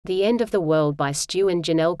The End of the World by Stu and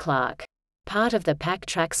Janell Clarke. Part of the Pack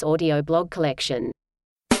Tracks audio blog collection.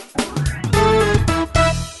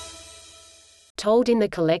 Told in the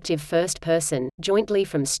collective first person, jointly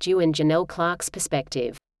from Stu and Janell Clarke's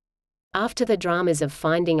perspective. After the dramas of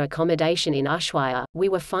finding accommodation in Ushuaia, we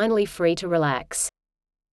were finally free to relax.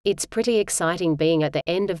 It's pretty exciting being at the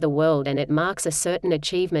end of the world, and it marks a certain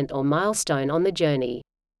achievement or milestone on the journey.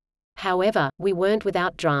 However, we weren't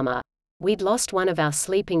without drama. We'd lost one of our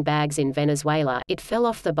sleeping bags in Venezuela. It fell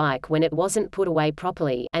off the bike when it wasn't put away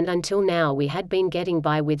properly, and until now we had been getting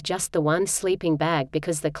by with just the one sleeping bag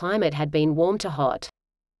because the climate had been warm to hot.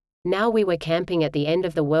 Now we were camping at the end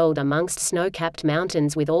of the world amongst snow-capped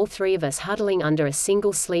mountains with all three of us huddling under a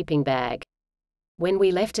single sleeping bag. When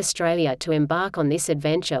we left Australia to embark on this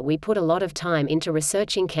adventure, we put a lot of time into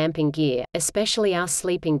researching camping gear, especially our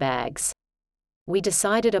sleeping bags. We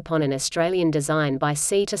decided upon an Australian design by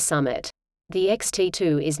Sea to Summit. The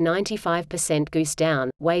XT2 is 95% goose down,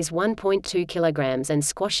 weighs 1.2 kilograms and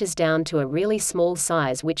squashes down to a really small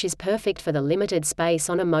size, which is perfect for the limited space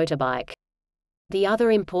on a motorbike. The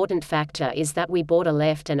other important factor is that we bought a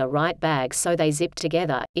left and a right bag so they zip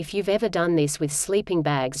together. If you've ever done this with sleeping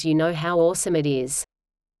bags, you know how awesome it is.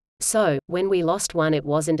 So, when we lost one, it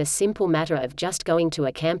wasn't a simple matter of just going to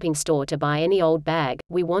a camping store to buy any old bag.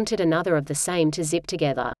 We wanted another of the same to zip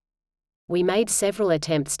together. We made several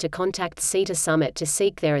attempts to contact Sea to Summit to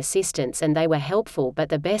seek their assistance, and they were helpful, but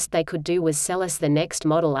the best they could do was sell us the next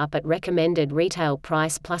model up at recommended retail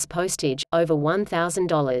price plus postage, over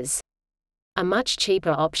 $1,000. A much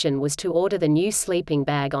cheaper option was to order the new sleeping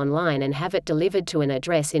bag online and have it delivered to an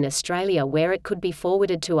address in Australia where it could be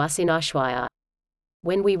forwarded to us in Ushuaia.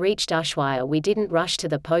 When we reached Ushuaia, we didn't rush to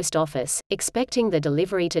the post office, expecting the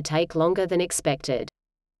delivery to take longer than expected.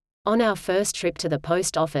 On our first trip to the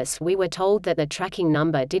post office, we were told that the tracking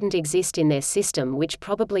number didn't exist in their system, which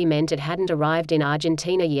probably meant it hadn't arrived in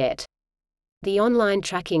Argentina yet. The online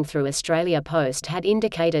tracking through Australia Post had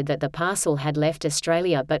indicated that the parcel had left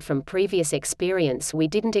Australia, but from previous experience we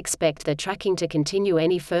didn't expect the tracking to continue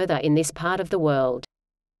any further in this part of the world.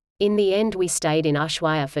 In the end, we stayed in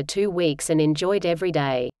Ushuaia for 2 weeks and enjoyed every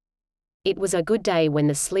day. It was a good day when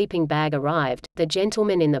the sleeping bag arrived. The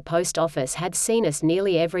gentleman in the post office had seen us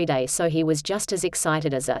nearly every day, so he was just as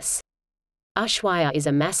excited as us. Ushuaia is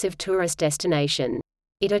a massive tourist destination.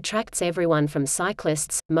 It attracts everyone from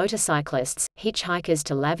cyclists, motorcyclists, hitchhikers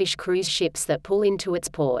to lavish cruise ships that pull into its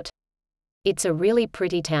port. It's a really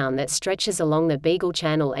pretty town that stretches along the Beagle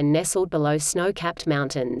Channel and nestled below snow-capped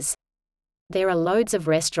mountains. There are loads of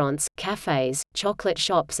restaurants, cafes, chocolate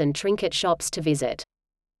shops and trinket shops to visit.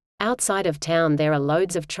 Outside of town there are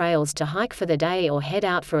loads of trails to hike for the day or head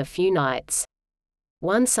out for a few nights.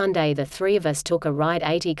 One Sunday the three of us took a ride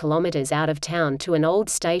 80 kilometers out of town to an old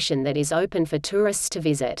station that is open for tourists to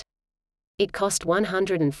visit. It cost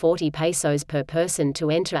 140 pesos per person to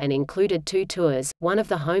enter and included 2 tours, one of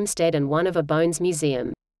the homestead and one of a bones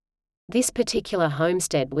museum. This particular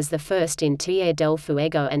homestead was the first in Tierra del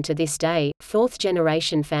Fuego, and to this day,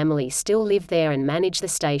 4th-generation families still live there and manage the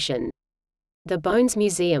station. The Bones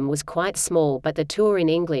Museum was quite small, but the tour in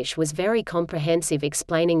English was very comprehensive,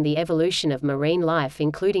 explaining the evolution of marine life,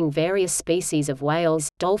 including various species of whales,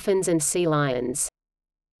 dolphins and sea lions.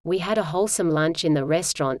 We had a wholesome lunch in the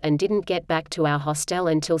restaurant and didn't get back to our hostel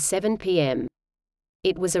until 7 p.m.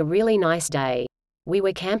 It was a really nice day. We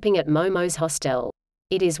were camping at Momo's hostel.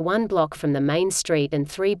 It is 1 block from the main street and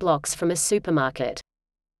 3 blocks from a supermarket.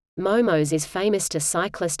 Momo's is famous to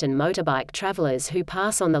cyclist and motorbike travelers who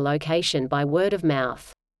pass on the location by word of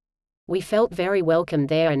mouth. We felt very welcome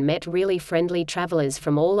there and met really friendly travelers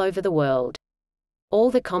from all over the world.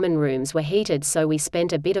 All the common rooms were heated, so we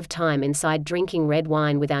spent a bit of time inside drinking red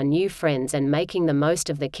wine with our new friends and making the most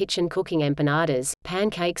of the kitchen, cooking empanadas,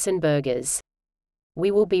 pancakes and burgers.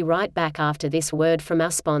 We will be right back after this word from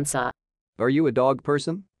our sponsor. Are you a dog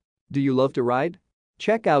person? Do you love to ride?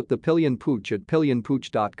 Check out the Pillion Pooch at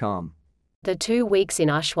pillionpooch.com. The 2 weeks in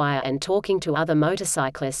Ushuaia and talking to other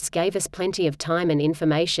motorcyclists gave us plenty of time and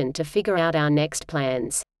information to figure out our next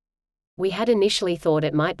plans. We had initially thought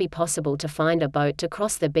it might be possible to find a boat to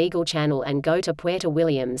cross the Beagle Channel and go to Puerto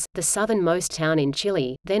Williams, the southernmost town in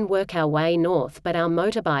Chile, then work our way north, but our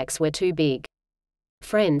motorbikes were too big.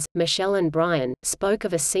 Friends, Michelle and Brian, spoke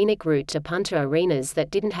of a scenic route to Punta Arenas that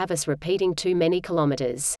didn't have us repeating too many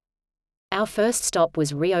kilometers. Our first stop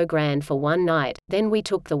was Rio Grande for 1 night, then we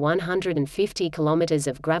took the 150 kilometers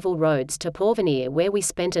of gravel roads to Porvenir, where we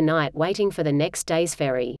spent a night waiting for the next day's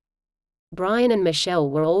ferry. Brian and Michelle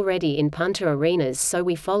were already in Punta Arenas, so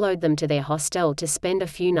we followed them to their hostel to spend a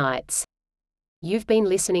few nights. You've been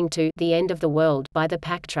listening to The End of the World by the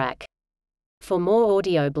Pack Track. For more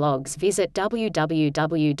audio blogs, visit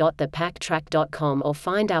www.thepacktrack.com or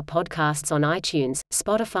find our podcasts on iTunes,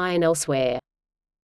 Spotify and elsewhere.